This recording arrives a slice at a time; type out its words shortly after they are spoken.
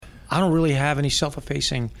I don't really have any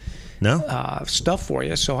self-effacing stuff for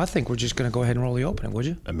you, so I think we're just going to go ahead and roll the opening, would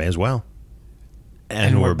you? I may as well.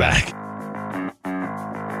 And we're back.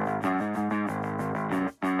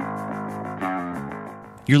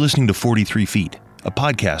 You're listening to 43 Feet, a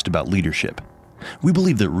podcast about leadership. We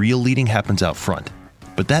believe that real leading happens out front,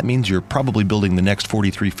 but that means you're probably building the next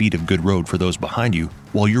 43 feet of good road for those behind you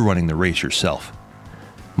while you're running the race yourself.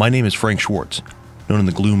 My name is Frank Schwartz, known in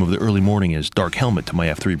the gloom of the early morning as Dark Helmet to my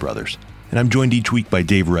F3 brothers, and I'm joined each week by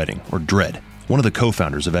Dave Redding, or Dread, one of the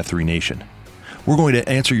co-founders of F3 Nation. We're going to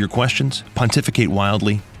answer your questions, pontificate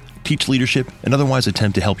wildly, teach leadership, and otherwise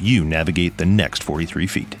attempt to help you navigate the next 43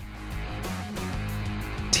 feet.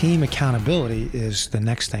 Team accountability is the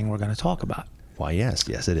next thing we're going to talk about. Why, yes,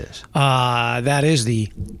 it is. That is the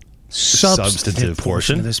substantive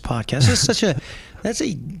portion of this podcast.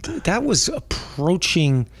 That was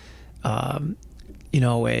approaching, what do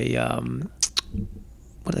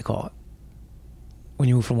they call it? When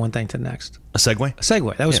you move from one thing to the next. A segue? A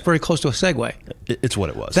segue. That was very close to a segue. It's what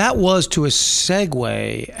it was. That was to a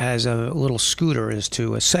segue as a little scooter is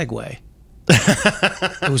to a Segway.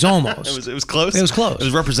 It was almost. It was close? It was close. It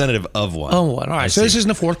was representative of one. All right. So this is in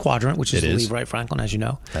the fourth quadrant, which is the leave right Franklin, as you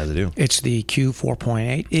know. As I do. It's the Q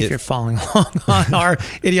 4.8, if you're following along on our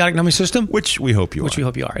idiotic numbing system. Which we hope you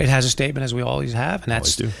are. It has a statement, as we always have, and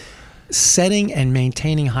that's setting and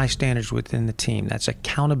maintaining high standards within the team. That's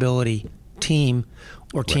accountability team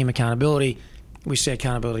or team accountability. We say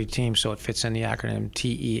accountability team, so it fits in the acronym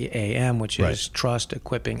TEAM, which is Trust,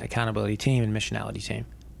 Equipping, Accountability Team, and Missionality Team.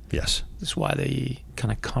 Yes. That's why the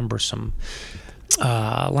kind of cumbersome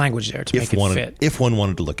language there to make it fit. If one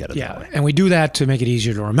wanted to look at it that way. And we do that to make it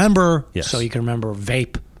easier to remember. Yes. So you can remember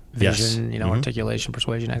VAPE, vision, articulation,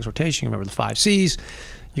 persuasion, exhortation. You remember the 5 C's.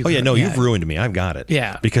 You've ruined me. I've got it.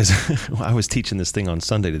 Yeah. Because I was teaching this thing on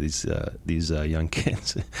Sunday to these young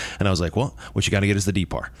kids, and I was like, "Well, what you got to get is the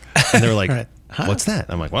DPAR," and they were like, "What's that?"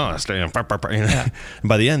 I'm like, "Well, and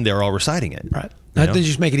by the end, they're all reciting it. Right. That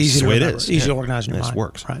just make it easy to remember. Easy to organize in your mind. This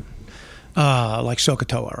works. Right. Like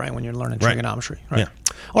SOHCAHTOA, right? When you're learning trigonometry. Right. Yeah.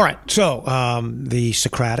 All right. So the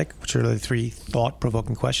Socratic, which are the 3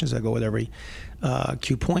 thought-provoking questions that go with every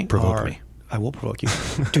Q point. Provoke me. I will provoke you.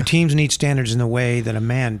 Do teams need standards in the way that a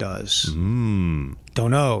man does? Don't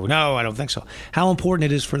know. No, I don't think so. How important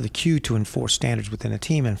it is for the Q to enforce standards within a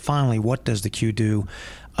team? And finally, what does the Q do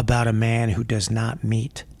about a man who does not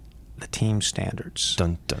meet the team standards?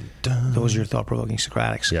 Dun, dun, dun. Those are your thought-provoking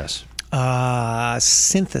Socratics. Yes.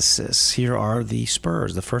 Synthesis. Here are the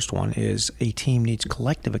spurs. The first one is a team needs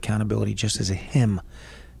collective accountability just as a him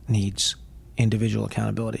needs individual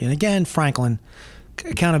accountability. And again, Franklin,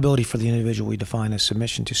 accountability for the individual we define as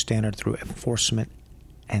submission to standard through enforcement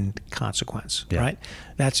and consequence, right?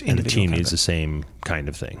 That's individual. And the team needs the same kind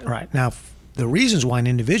of thing. Right. Now, the reasons why an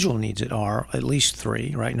individual needs it are at least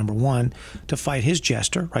 3, right? Number 1, to fight his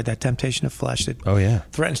jester, right? That temptation of flesh that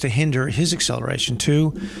threatens to hinder his acceleration.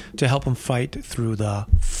 2, to help him fight through the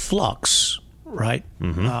flux, right?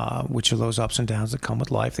 Which are those ups and downs that come with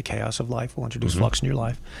life. The chaos of life will introduce flux into your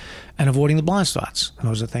life. And avoiding the blind spots. And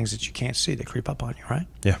those are things that you can't see. They creep up on you, right?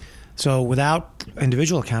 Yeah. So without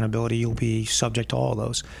individual accountability, you'll be subject to all of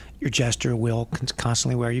those. Your gesture will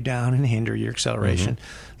constantly wear you down and hinder your acceleration.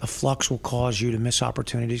 The flux will cause you to miss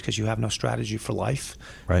opportunities because you have no strategy for life.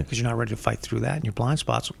 Right. Because you're not ready to fight through that. And your blind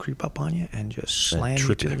spots will creep up on you and just slam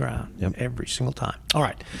you to the ground every single time. All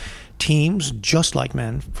right. Teams, just like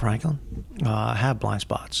men, Franklin, have blind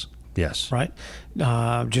spots. Yes. Right?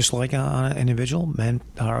 Just like an individual, men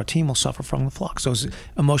or a team will suffer from the flux. Those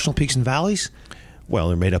emotional peaks and valleys. Well,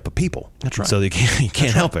 they're made up of people. That's right. So you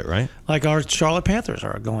can't help it, right? Like our Charlotte Panthers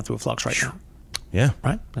are going through a flux right now. Yeah.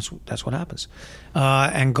 Right? That's what happens.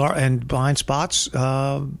 And blind spots it's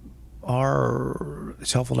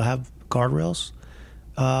helpful to have guardrails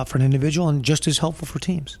for an individual and just as helpful for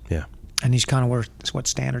teams. Yeah. And these kind of what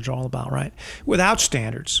standards are all about, right? Without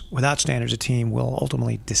standards, a team will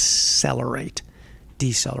ultimately decelerate.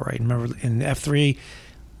 Remember, in F3,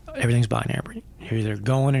 everything's binary. You're either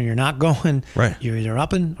going or you're not going. Right. You're either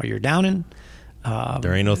upping or you're downing.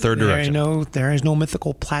 There ain't no third direction. There is no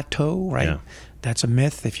mythical plateau, right? Yeah. That's a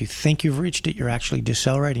myth. If you think you've reached it, you're actually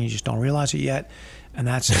decelerating. You just don't realize it yet. And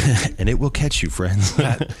that's and it will catch you, friends.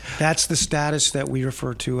 That's the status that we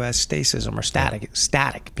refer to as stasis or static,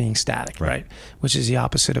 being static, right? Which is the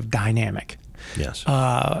opposite of dynamic. Yes.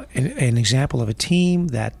 An example of a team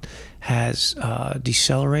that has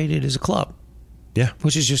decelerated is a club. Yeah.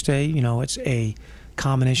 Which is just it's a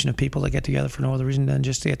combination of people that get together for no other reason than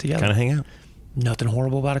just to get together. Kind of hang out. Nothing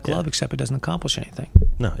horrible about a club except it doesn't accomplish anything.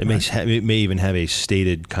 No, it may even have a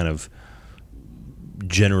stated kind of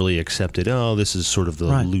generally accepted, this is sort of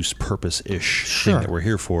the loose purpose-ish thing that we're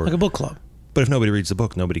here for. Like a book club. But if nobody reads the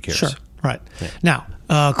book, nobody cares. Sure, right. Yeah.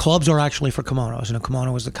 Now, clubs are actually for kimonos, and a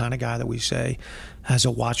kimono is the kind of guy that we say has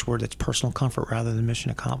a watchword that's personal comfort rather than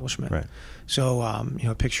mission accomplishment. Right. So,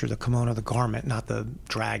 picture the kimono, the garment, not the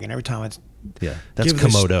dragon. Every time it's... Yeah, that's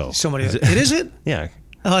Komodo. Somebody, is it? Yeah.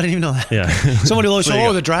 Oh, I didn't even know that. Yeah. Somebody will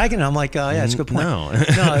say, the dragon. And I'm like, yeah, it's a good point. No.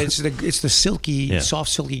 No, it's the silky, soft,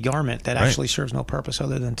 silky garment that actually serves no purpose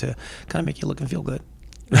other than to kind of make you look and feel good.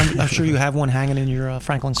 I'm sure you have one hanging in your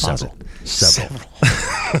Franklin closet. Several.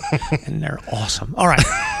 And they're awesome. All right.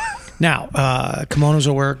 Now, clubs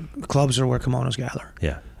are where kimonos gather.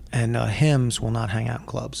 Yeah. And hymns will not hang out in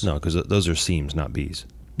clubs. No, because those are seams, not bees.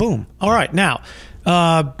 Boom. All right. Now,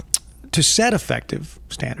 to set effective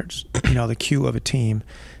standards, the Q of a team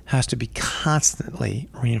has to be constantly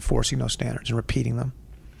reinforcing those standards and repeating them.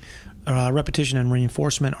 Repetition and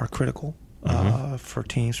reinforcement are critical. For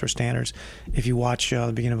teams, for standards. If you watch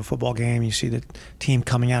the beginning of a football game, you see the team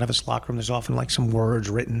coming out of its locker room, there's often like some words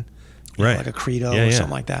written, like a credo or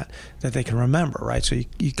something like that they can remember, right? So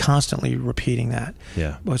you constantly repeating that.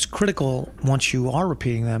 Yeah. What's critical once you are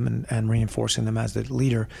repeating them and reinforcing them as the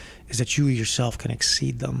leader is that you yourself can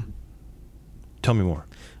exceed them. Tell me more.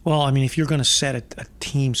 Well, I mean, if you're going to set a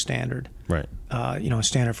team standard, right? A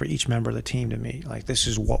standard for each member of the team to meet, like this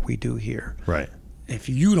is what we do here. Right. If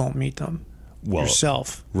you don't meet them,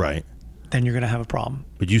 yourself, right, then you're going to have a problem.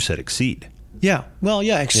 But you said exceed. Yeah. Well,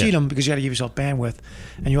 exceed them because you got to give yourself bandwidth,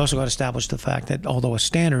 and you also got to establish the fact that although a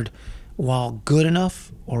standard, while good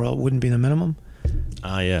enough or it wouldn't be the minimum,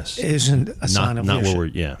 yes, isn't a sign of leadership. Not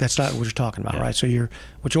what we're That's not what you're talking about, right? So you're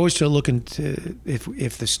always to look into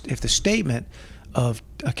if the statement of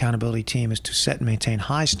accountability team is to set and maintain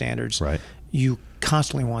high standards, right? You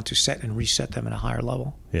constantly want to set and reset them at a higher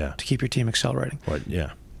level, to keep your team accelerating.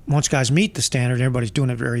 Once guys meet the standard, everybody's doing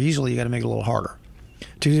it very easily. You got to make it a little harder.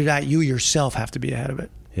 To do that, you yourself have to be ahead of it.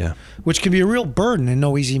 Yeah. Which can be a real burden and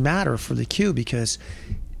no easy matter for the Q because,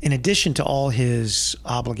 in addition to all his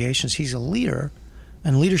obligations, he's a leader,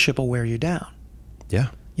 and leadership will wear you down. Yeah.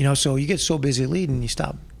 So you get so busy leading, you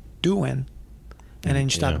stop doing, and then you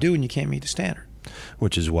stop doing, you can't meet the standard.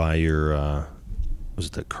 Which is why you're. Was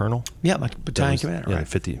it the colonel? Yeah, my battalion commander. Yeah, right.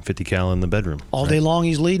 50 cal in the bedroom. All day long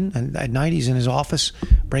he's leading, and at night he's in his office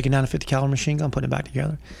breaking down a 50 caliber machine gun, putting it back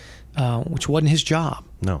together, which wasn't his job.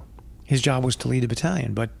 No. His job was to lead the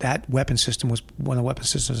battalion, but that weapon system was one of the weapon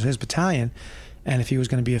systems of his battalion, and if he was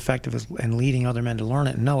going to be effective in leading other men to learn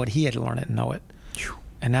it and know it, he had to learn it and know it.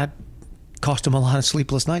 And that cost him a lot of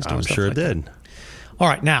sleepless nights doing stuff like that. I'm sure it did. All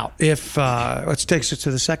right, now, if let's take us to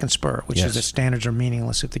the second spur, which is that standards are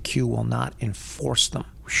meaningless if the Q will not enforce them.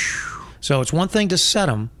 So it's one thing to set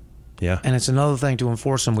them, and it's another thing to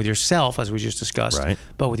enforce them with yourself, as we just discussed,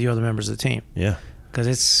 but with the other members of the team. Yeah. Because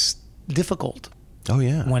it's difficult. Oh,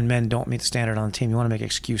 yeah. When men don't meet the standard on the team, you want to make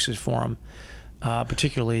excuses for them,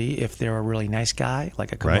 particularly if they're a really nice guy,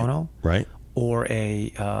 like a kimono, right. Or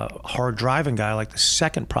a hard-driving guy, like the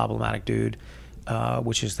second problematic dude,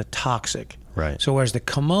 which is the toxic. Right. So whereas the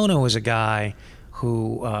kimono is a guy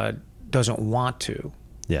who doesn't want to.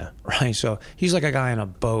 Yeah. Right. So he's like a guy on a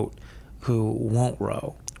boat who won't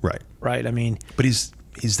row. Right. Right. I mean. But he's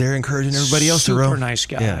there encouraging everybody else to row. Super nice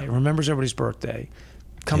guy. Yeah. Remembers everybody's birthday.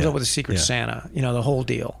 Comes up with a secret Santa. The whole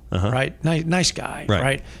deal. Right. Nice guy.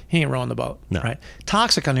 Right. He ain't rowing the boat. No. Right.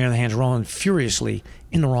 Toxic on the other hand is rowing furiously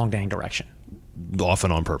in the wrong dang direction.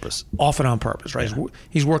 Often on purpose. Right? Yeah.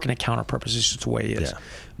 He's working at counter purpose. It's just the way he is. Yeah.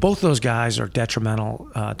 Both of those guys are detrimental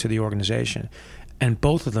to the organization, and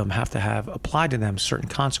both of them have to have applied to them certain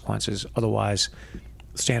consequences. Otherwise,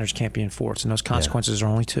 standards can't be enforced, and those consequences are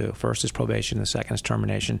only two. First is probation. The second is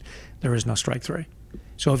termination. There is no strike three.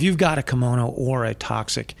 So if you've got a kimono or a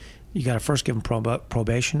toxic, you got to first give them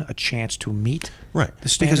probation, a chance to meet the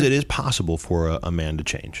standard. Because it is possible for a man to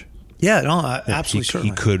change. Yeah, no, absolutely, certainly.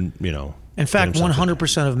 He could, In fact,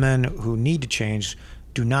 100% of men who need to change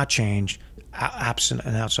do not change absent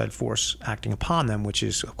an outside force acting upon them, which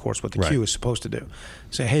is, of course, what the Q is supposed to do.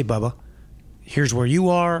 Say, hey, Bubba, here's where you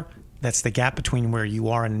are. That's the gap between where you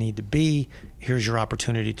are and need to be. Here's your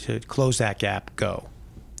opportunity to close that gap. Go.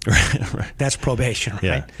 Right. That's probation,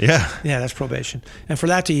 right? Yeah. Yeah, that's probation. And for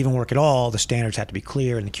that to even work at all, the standards have to be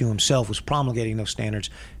clear, and the Q himself, who's promulgating those standards,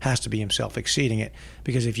 has to be himself exceeding it.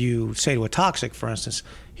 Because if you say to a toxic, for instance,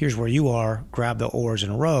 here's where you are, grab the oars in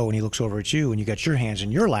a row, and he looks over at you, and you got your hands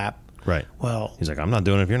in your lap. Right. Well, he's like, I'm not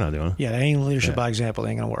doing it if you're not doing it. Yeah, that ain't leadership by example. It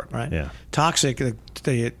ain't going to work, right? Yeah. Toxic,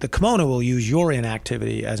 the kimono will use your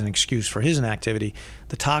inactivity as an excuse for his inactivity.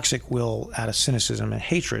 The toxic will, out of cynicism and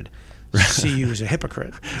hatred, see you as a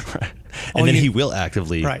hypocrite. Right. And then he will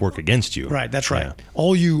actively work against you. Right. That's right. Yeah.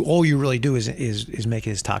 All you really do is make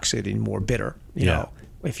his toxicity more bitter. You know,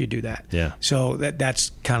 if you do that. Yeah. So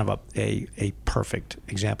that's kind of a perfect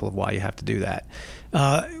example of why you have to do that.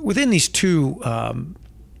 Within these two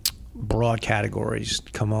broad categories,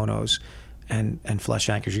 kimonos and flesh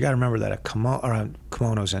anchors, you got to remember that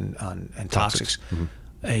kimonos and toxics. Mm-hmm.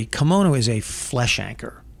 A kimono is a flesh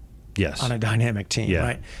anchor. Yes. On a dynamic team,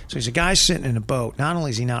 right? So he's a guy sitting in a boat. Not only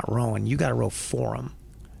is he not rowing, you got to row for him.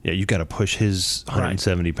 Yeah, you got to push his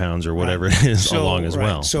 170 pounds or whatever it is along as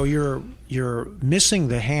well. So you're missing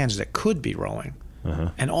the hands that could be rowing,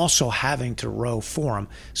 and also having to row for him.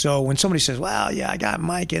 So when somebody says, "Well, yeah, I got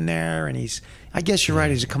Mike in there, and I guess you're right.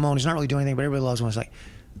 He's a kimono. He's not really doing anything, but everybody loves him." It's like,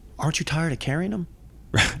 aren't you tired of carrying him?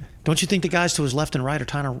 Don't you think the guys to his left and right are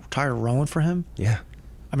tired of rowing for him? Yeah.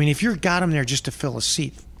 I mean, if you've got him there just to fill a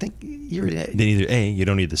seat, then either you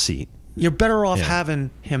don't need the seat. You're better off having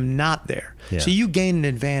him not there. Yeah. So you gain an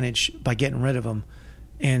advantage by getting rid of him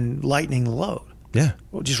and lightening the load. Yeah.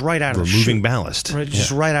 Well, just right out of the chute. Removing ballast. Right,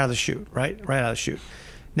 just right out of the chute, right? Right out of the chute.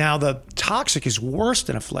 Now, the toxic is worse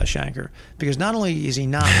than a flesh anchor because not only is he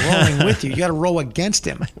not rowing with you got to row against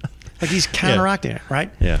him. Like he's counteracting it,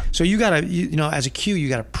 right? Yeah. So you got to, as a Q, you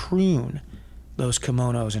got to prune those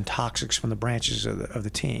kimonos and toxics from the branches of the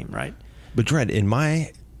team, right? But Dredd, in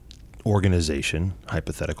my organization,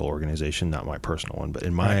 hypothetical organization, not my personal one, but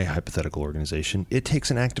in my hypothetical organization, it takes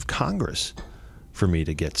an act of Congress for me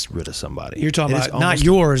to get rid of somebody. You're talking about not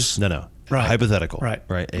yours. No. Right. Hypothetical. Right.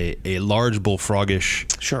 A large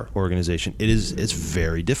bullfrogish organization. It's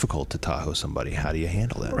very difficult to Tahoe somebody. How do you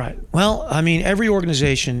handle that? Right. Well, I mean, every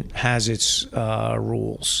organization has its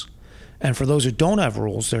rules. And for those who don't have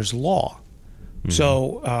rules, there's law. Mm-hmm.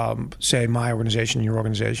 So, say my organization, your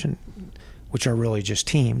organization, which are really just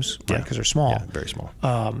teams, right? Because they're small. Yeah, very small.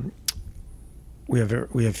 We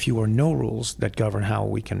have few or no rules that govern how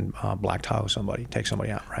we can black Tahoe somebody, take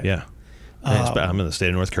somebody out, right? Yeah. I'm in the state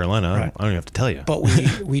of North Carolina. I don't even have to tell you. But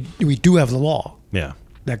we do have the law. Yeah.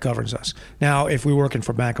 That governs us. Now, if we're working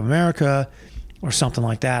for Bank of America or something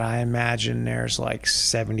like that, I imagine there's like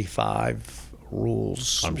 75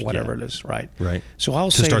 rules, whatever it is, right? Right. So I'll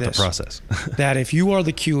say start the process. that if you are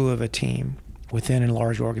the Q of a team within a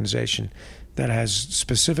large organization that has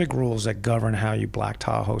specific rules that govern how you black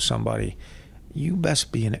Tahoe somebody, you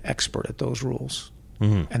best be an expert at those rules.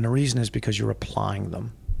 Mm-hmm. And the reason is because you're applying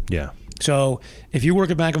them. Yeah. So if you work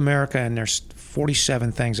at Bank of America and there's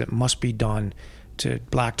 47 things that must be done to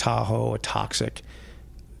black Tahoe a toxic,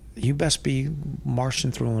 you best be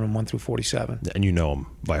marching through them 1 through 47. And you know them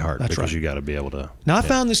by heart. That's because right. You got to be able to. Now, I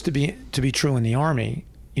found this to be true in the Army.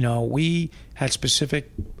 We had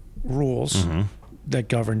specific rules that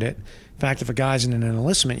governed it. In fact, if a guy's in an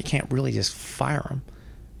enlistment, you can't really just fire him.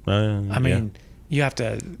 I mean, you have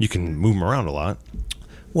to. You can move him around a lot.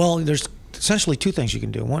 Well, there's essentially two things you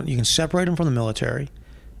can do. One, you can separate him from the military,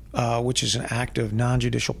 which is an act of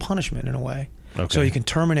non-judicial punishment in a way. Okay. So you can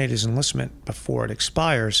terminate his enlistment before it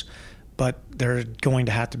expires, but there's going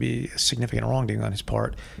to have to be a significant wrongdoing on his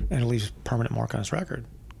part, and it leaves a permanent mark on his record.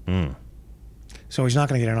 Mm. So he's not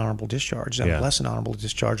going to get an honorable discharge, unless an honorable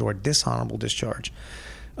discharge or a dishonorable discharge.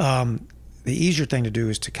 The easier thing to do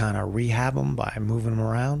is to kind of rehab him by moving him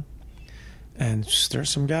around. And there's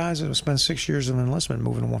some guys that have spent 6 years of enlistment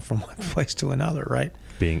moving them from one place to another, right?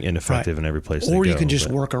 Being ineffective in every place they go. Or you can just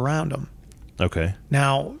work around them. Okay.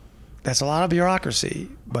 Now, that's a lot of bureaucracy,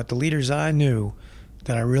 but the leaders I knew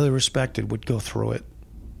that I really respected would go through it.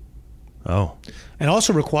 Oh. And it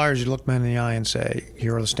also requires you to look men in the eye and say,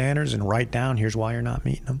 here are the standards, and write down, here's why you're not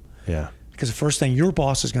meeting them. Yeah. Because the first thing your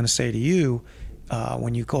boss is going to say to you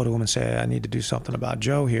when you go to him and say, I need to do something about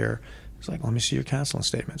Joe here, it's like, let me see your counseling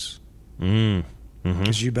statements.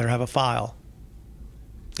 Because you better have a file.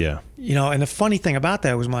 Yeah. And the funny thing about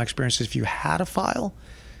that was my experience is if you had a file,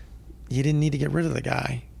 you didn't need to get rid of the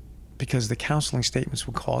guy because the counseling statements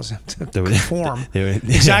would cause him to conform.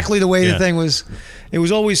 Exactly the way the thing was. It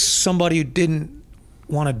was always somebody who didn't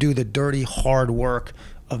want to do the dirty, hard work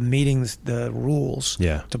of meeting the rules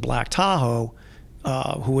to black Tahoe,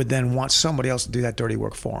 who would then want somebody else to do that dirty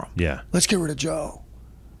work for him. Yeah. Let's get rid of Joe.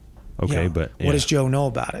 Okay, but what does Joe know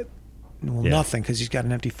about it? Well, nothing, because he's got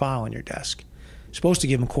an empty file on your desk. You're supposed to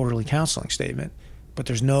give him a quarterly counseling statement, but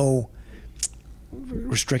there's no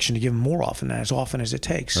restriction to give him more often than as often as it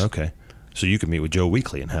takes. Okay, so you could meet with Joe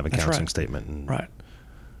weekly and have a counseling statement, right?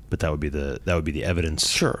 But that would be the evidence.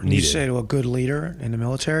 Sure. Needed. You say to a good leader in the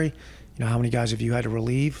military, how many guys have you had to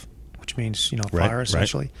relieve, which means fire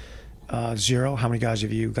essentially. Right. 0. How many guys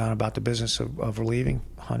have you gone about the business of relieving?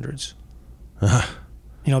 Hundreds.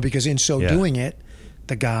 Because in so doing it,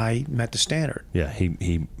 the guy met the standard. Yeah,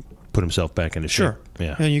 he put himself back into shape. Sure.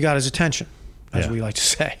 Yeah. And you got his attention, as we like to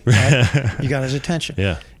say. Right? You got his attention.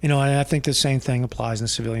 Yeah. And I think the same thing applies in the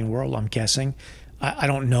civilian world, I'm guessing. I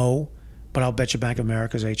don't know, but I'll bet you Bank of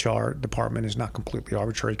America's HR department is not completely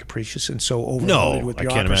arbitrary, capricious, and so overloaded with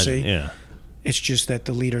bureaucracy. I can't imagine. Yeah. It's just that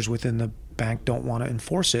the leaders within the bank don't want to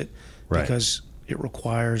enforce it because it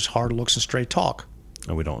requires hard looks and straight talk.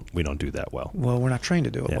 And we don't do that well. Well, we're not trained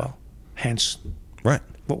to do it well. Hence,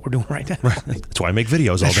 what we're doing right now. Right. That's why I make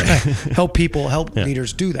videos all day. Help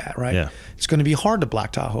leaders do that, right? Yeah. It's going to be hard to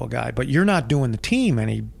Black Tahoe a guy, but you're not doing the team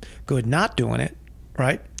any good not doing it,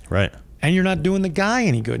 right? Right. And you're not doing the guy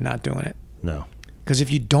any good not doing it. No. Because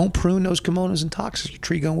if you don't prune those kimonos and toxins, your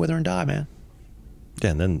tree gonna wither and die, man.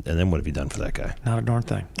 Yeah, and then what have you done for that guy? Not a darn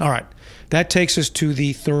thing. All right. That takes us to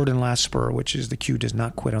the third and last spur, which is the Q does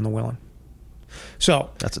not quit on the willing. So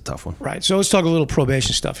that's a tough one. Right. So let's talk a little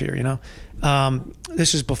probation stuff here,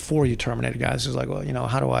 This is before you terminate a guy. This is like, well,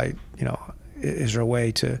 how do I, is there a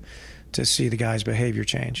way to see the guy's behavior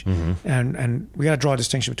change? Mm-hmm. And we got to draw a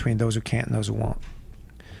distinction between those who can't and those who won't.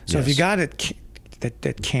 So if you got it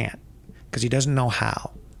that can't, because he doesn't know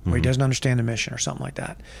how, or he doesn't understand the mission or something like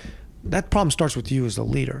that, that problem starts with you as the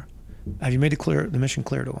leader. Have you made the mission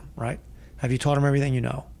clear to him, right? Have you taught him everything you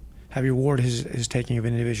know? Have you rewarded his taking of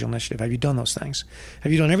individual initiative? Have you done those things?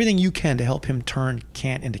 Have you done everything you can to help him turn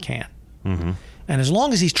can't into can? Mm-hmm. And as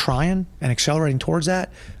long as he's trying and accelerating towards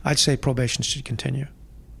that, I'd say probation should continue.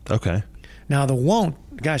 Okay. Now, the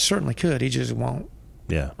guy certainly could. He just won't.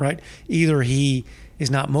 Yeah. Right? Either he is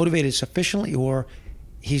not motivated sufficiently or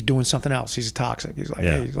he's doing something else. He's toxic. He's like,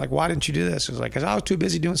 hey, why didn't you do this? It's like, because I was too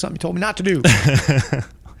busy doing something you told me not to do.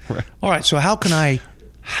 Right. All right. So how can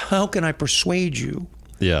I persuade you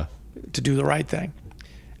to do the right thing?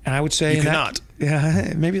 And I would say you cannot.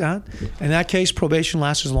 Yeah, maybe not. In that case, probation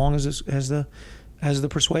lasts as long as the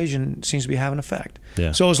persuasion seems to be having effect.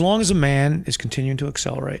 Yeah. So as long as a man is continuing to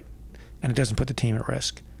accelerate and it doesn't put the team at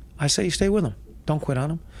risk, I say you stay with him. Don't quit on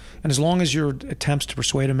him. And as long as your attempts to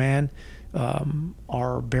persuade a man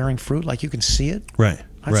are bearing fruit, like you can see it, right?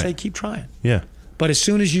 I'd say keep trying. Yeah. But as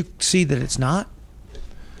soon as you see that it's not,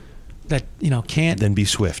 that can't, then be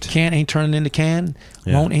swift. Can't ain't turning into can,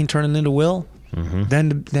 won't ain't turning into will.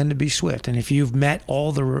 Mm-hmm. Then to be swift. And if you've met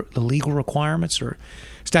all the legal requirements or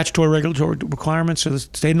statutory regulatory requirements of the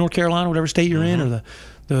state of North Carolina, whatever state you're in, or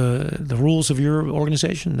the rules of your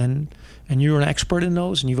organization, then and you're an expert in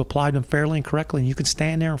those and you've applied them fairly and correctly, and you can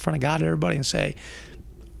stand there in front of God and everybody and say,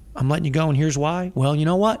 I'm letting you go and here's why. Well, you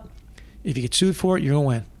know what? If you get sued for it, you're going to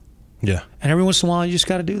win. Yeah. And every once in a while, you just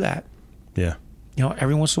got to do that. Yeah.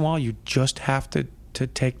 Every once in a while, you just have to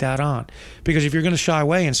take that on. Because if you're going to shy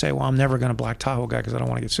away and say, well, I'm never going to Black Tahoe guy because I don't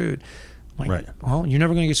want to get sued. Like, right. Well, you're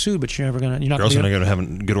never going to get sued, but you're not going to have a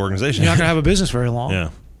good organization. You're not going to have a business very long. Yeah.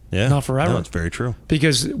 Yeah. Not forever. No, that's very true.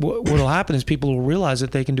 Because what will happen is people will realize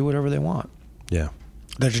that they can do whatever they want. Yeah.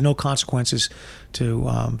 There's no consequences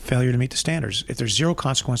to failure to meet the standards. If there's zero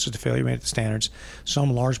consequences to failure to meet the standards,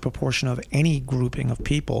 some large proportion of any grouping of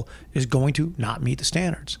people is going to not meet the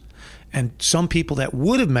standards. And some people that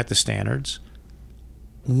would have met the standards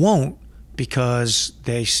won't because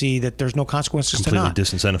they see that there's no consequences to not.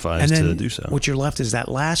 Completely disincentivized to do so. What you're left is that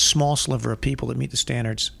last small sliver of people that meet the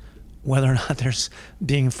standards, whether or not there's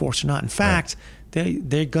being enforced or not. In fact,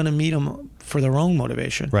 they're going to meet them for their own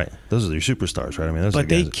motivation. Right. Those are your superstars, right? I mean, but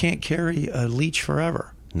they can't carry a leech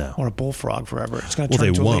forever. No. Or a bullfrog forever. It's going to turn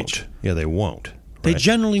into a leech. Yeah, they won't. Right? They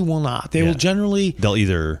generally will not. They will generally...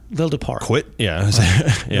 They'll depart. Quit? Yeah.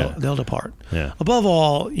 Right. They'll depart. Yeah. Above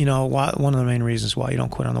all, one of the main reasons why you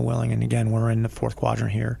don't quit on the willing, and again, we're in the fourth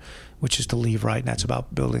quadrant here, which is to leave right, and that's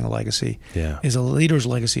about building a legacy, is a leader's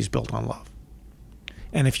legacy is built on love.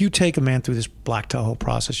 And if you take a man through this Black Tahoe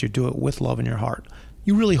process, you do it with love in your heart.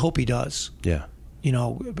 You really hope he does. Yeah. Meet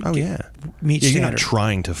standard. You're not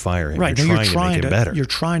trying to fire him. Right. You're trying to make him better. You're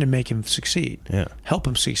trying to make him succeed. Yeah. Help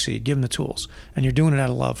him succeed. Give him the tools. And you're doing it out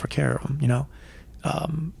of love for care of him,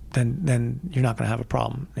 then you're not going to have a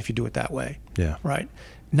problem if you do it that way. Yeah. Right.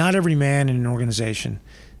 Not every man in an organization,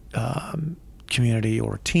 community,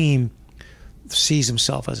 or team sees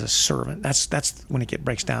himself as a servant. That's when it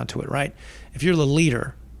breaks down to it, right? If you're the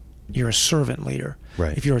leader, you're a servant leader.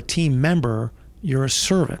 Right. If you're a team member, you're a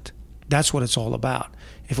servant. That's what it's all about.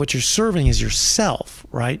 If what you're serving is yourself,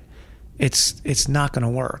 right, it's not going to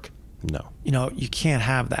work. No. You can't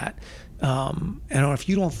have that. And if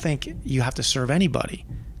you don't think you have to serve anybody,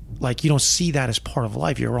 like you don't see that as part of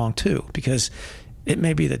life, you're wrong too, because it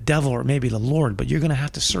may be the devil or it may be the Lord, but you're going to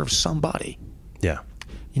have to serve somebody. Yeah.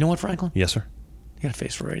 You know what, Franklin? Yes, sir. You got a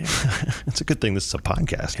face for radio. It's a good thing this is a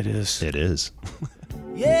podcast. It is. It is.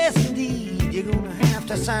 Yes, indeed. you're gonna have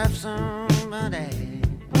to serve somebody.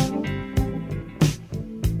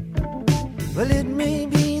 Well, it may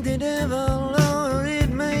be the devil or it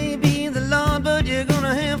may be the Lord, but you're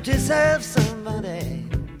gonna have to serve somebody.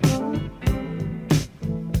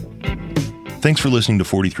 Thanks for listening to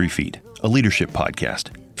 43 Feet, a leadership podcast.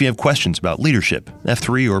 If you have questions about leadership,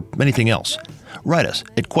 F3, or anything else, write us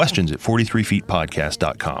at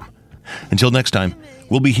questions@43feetpodcast.com. Until next time,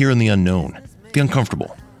 we'll be here in the unknown, the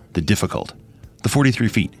uncomfortable, the difficult, the 43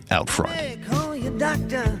 feet out front. They may call you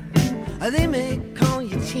doctor, or they may call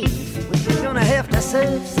you chief, but you're gonna have to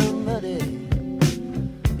serve somebody.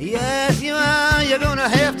 Yes, you are, you're gonna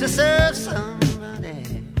have to serve somebody.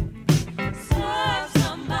 Serve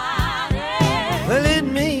somebody. Well, it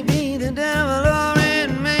may be the devil or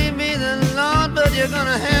it may be the Lord, but you're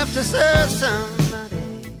gonna have to serve somebody.